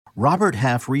Robert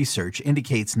Half research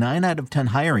indicates 9 out of 10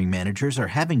 hiring managers are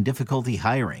having difficulty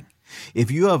hiring.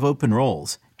 If you have open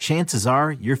roles, chances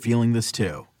are you're feeling this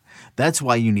too. That's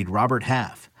why you need Robert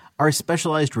Half. Our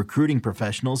specialized recruiting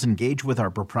professionals engage with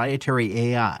our proprietary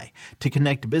AI to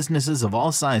connect businesses of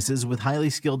all sizes with highly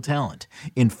skilled talent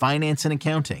in finance and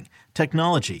accounting,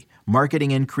 technology,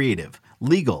 marketing and creative,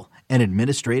 legal, and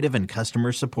administrative and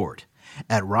customer support.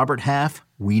 At Robert Half,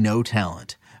 we know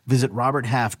talent. Visit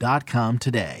roberthalf.com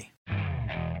today.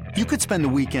 You could spend the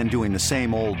weekend doing the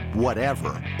same old whatever,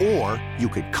 or you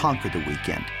could conquer the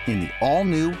weekend in the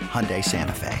all-new Hyundai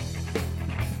Santa Fe.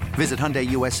 Visit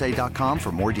HyundaiUSA.com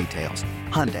for more details.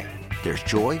 Hyundai, there's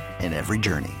joy in every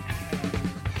journey.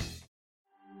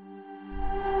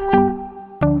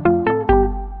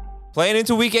 Playing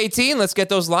into Week 18, let's get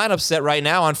those lineups set right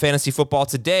now on Fantasy Football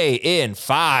Today in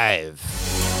 5.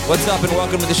 What's up and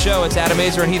welcome to the show. It's Adam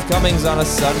Azer and Heath Cummings on a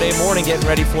Sunday morning getting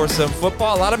ready for some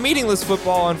football. A lot of meaningless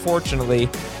football, unfortunately,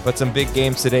 but some big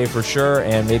games today for sure,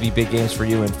 and maybe big games for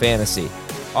you in fantasy.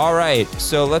 All right,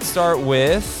 so let's start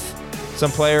with some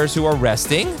players who are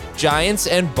resting. Giants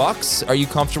and Bucks. Are you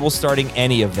comfortable starting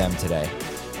any of them today?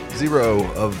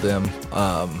 0 of them.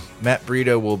 Matt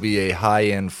Breida will be a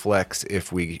high-end flex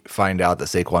if we find out that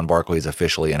Saquon Barkley is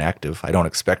officially inactive. I don't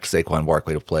expect Saquon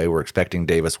Barkley to play. We're expecting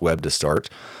Davis Webb to start.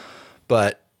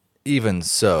 But even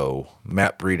so,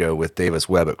 Matt Breida with Davis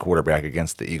Webb at quarterback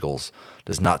against the Eagles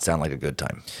does not sound like a good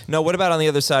time. No, what about on the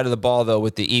other side of the ball, though,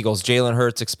 with the Eagles? Jalen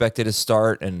Hurts expected to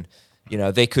start, and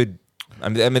they could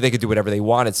they could do whatever they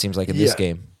want, it seems like, in this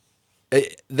game.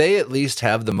 They at least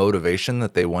have the motivation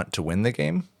that they want to win the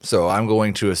game. So I'm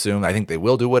going to assume, I think they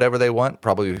will do whatever they want,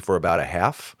 probably for about a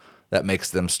half. That makes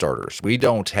them starters. We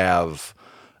don't have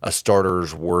a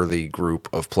starters-worthy group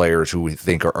of players who we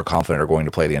think are confident are going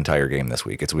to play the entire game this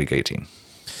week. It's Week 18.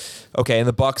 Okay, and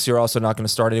the Bucks, you're also not going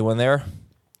to start anyone there?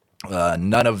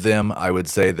 None of them. I would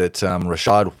say that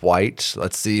Rachaad White,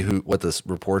 let's see what the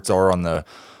reports are on the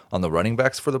running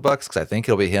backs for the Bucks, because I think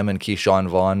it'll be him and Keyshawn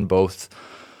Vaughn both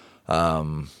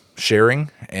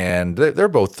sharing, and they're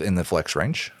both in the flex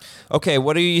range. Okay,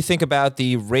 what do you think about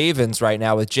the Ravens right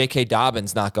now with J.K.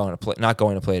 Dobbins not going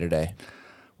to play today?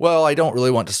 Well, I don't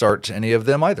really want to start any of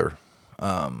them either,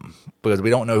 because we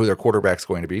don't know who their quarterback's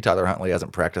going to be. Tyler Huntley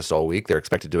hasn't practiced all week. They're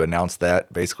expected to announce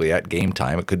that basically at game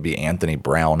time. It could be Anthony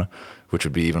Brown, which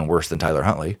would be even worse than Tyler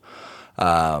Huntley.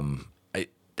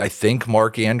 I think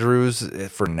Mark Andrews,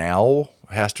 for now,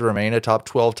 has to remain a top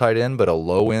 12 tight end, but a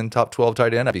low-end top 12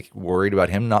 tight end. I'd be worried about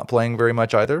him not playing very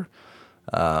much either.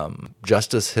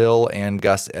 Justice Hill and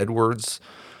Gus Edwards,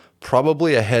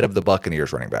 probably ahead of the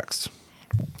Buccaneers running backs.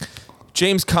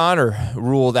 James Conner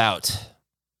ruled out.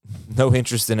 No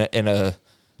interest in a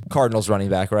Cardinals running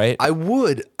back, right? I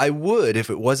would if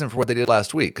it wasn't for what they did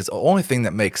last week, because the only thing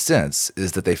that makes sense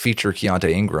is that they feature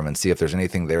Keontae Ingram and see if there's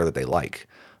anything there that they like.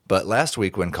 But last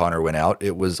week when Conner went out,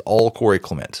 it was all Corey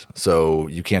Clement. So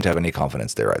you can't have any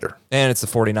confidence there either. And it's the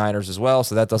 49ers as well,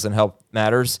 so that doesn't help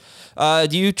matters.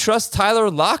 Do you trust Tyler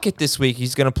Lockett this week?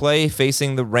 He's going to play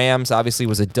facing the Rams. Obviously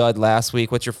was a dud last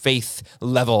week. What's your faith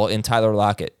level in Tyler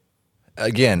Lockett?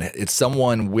 Again, it's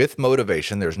someone with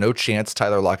motivation. There's no chance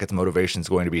Tyler Lockett's motivation is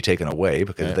going to be taken away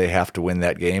because they have to win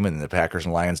that game, and the Packers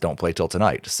and Lions don't play till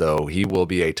tonight. So he will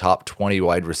be a top 20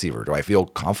 wide receiver. Do I feel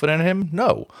confident in him?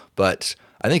 No. But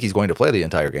I think he's going to play the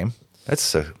entire game.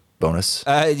 That's a bonus.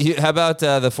 How about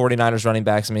the 49ers running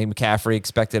backs? I mean, McCaffrey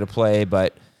expected to play,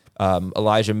 but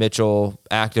Elijah Mitchell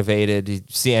activated. Do you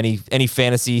see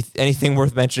anything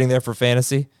worth mentioning there for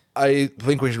fantasy? I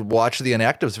think we should watch the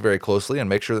inactives very closely and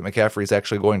make sure that McCaffrey is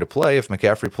actually going to play. If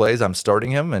McCaffrey plays, I'm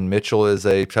starting him, and Mitchell is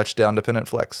a touchdown-dependent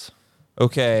flex.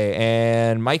 Okay,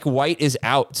 and Mike White is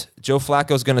out. Joe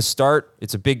Flacco's going to start.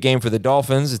 It's a big game for the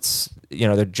Dolphins.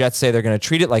 The Jets say they're going to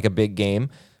treat it like a big game.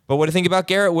 But what do you think about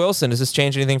Garrett Wilson? Does this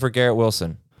change anything for Garrett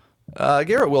Wilson?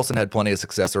 Garrett Wilson had plenty of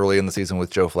success early in the season with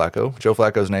Joe Flacco. Joe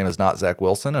Flacco's name is not Zach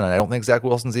Wilson, and I don't think Zach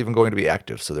Wilson's even going to be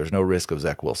active, so there's no risk of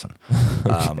Zach Wilson.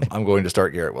 Okay. I'm going to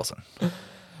start Garrett Wilson.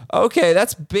 Okay,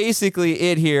 that's basically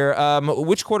it here.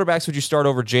 Which quarterbacks would you start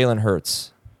over Jalen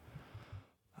Hurts?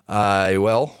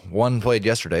 Well, one played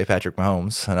yesterday, Patrick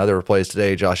Mahomes. Another plays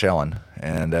today, Josh Allen,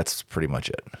 and that's pretty much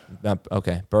it.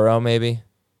 Okay, Burrow maybe?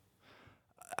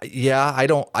 Yeah, I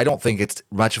don't think it's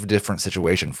much of a different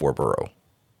situation for Burrow.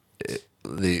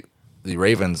 The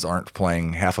Ravens aren't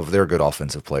playing half of their good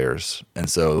offensive players, and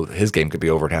so his game could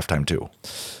be over at halftime too.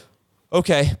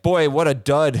 Okay, boy, what a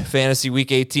dud fantasy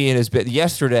week 18 has been.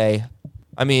 Yesterday,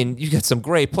 I mean, you get some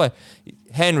great play.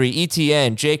 Henry,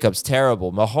 ETN, Jacobs,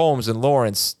 terrible. Mahomes and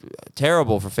Lawrence,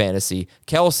 terrible for fantasy.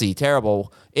 Kelsey,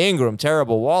 terrible. Ingram,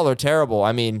 terrible. Waller, terrible.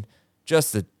 I mean,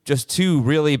 just a just 2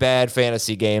 really bad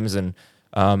fantasy games, and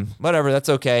whatever, that's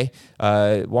okay.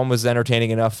 One was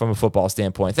entertaining enough from a football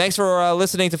standpoint. Thanks for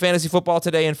listening to Fantasy Football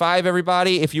Today in 5,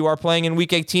 everybody. If you are playing in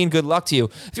Week 18, good luck to you.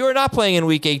 If you are not playing in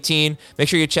Week 18, make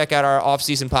sure you check out our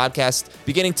off-season podcast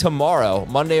beginning tomorrow,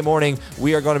 Monday morning.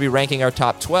 We are going to be ranking our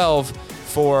top 12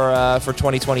 for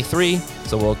 2023,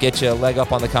 so we'll get you a leg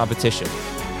up on the competition.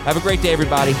 Have a great day,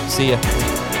 everybody. See ya.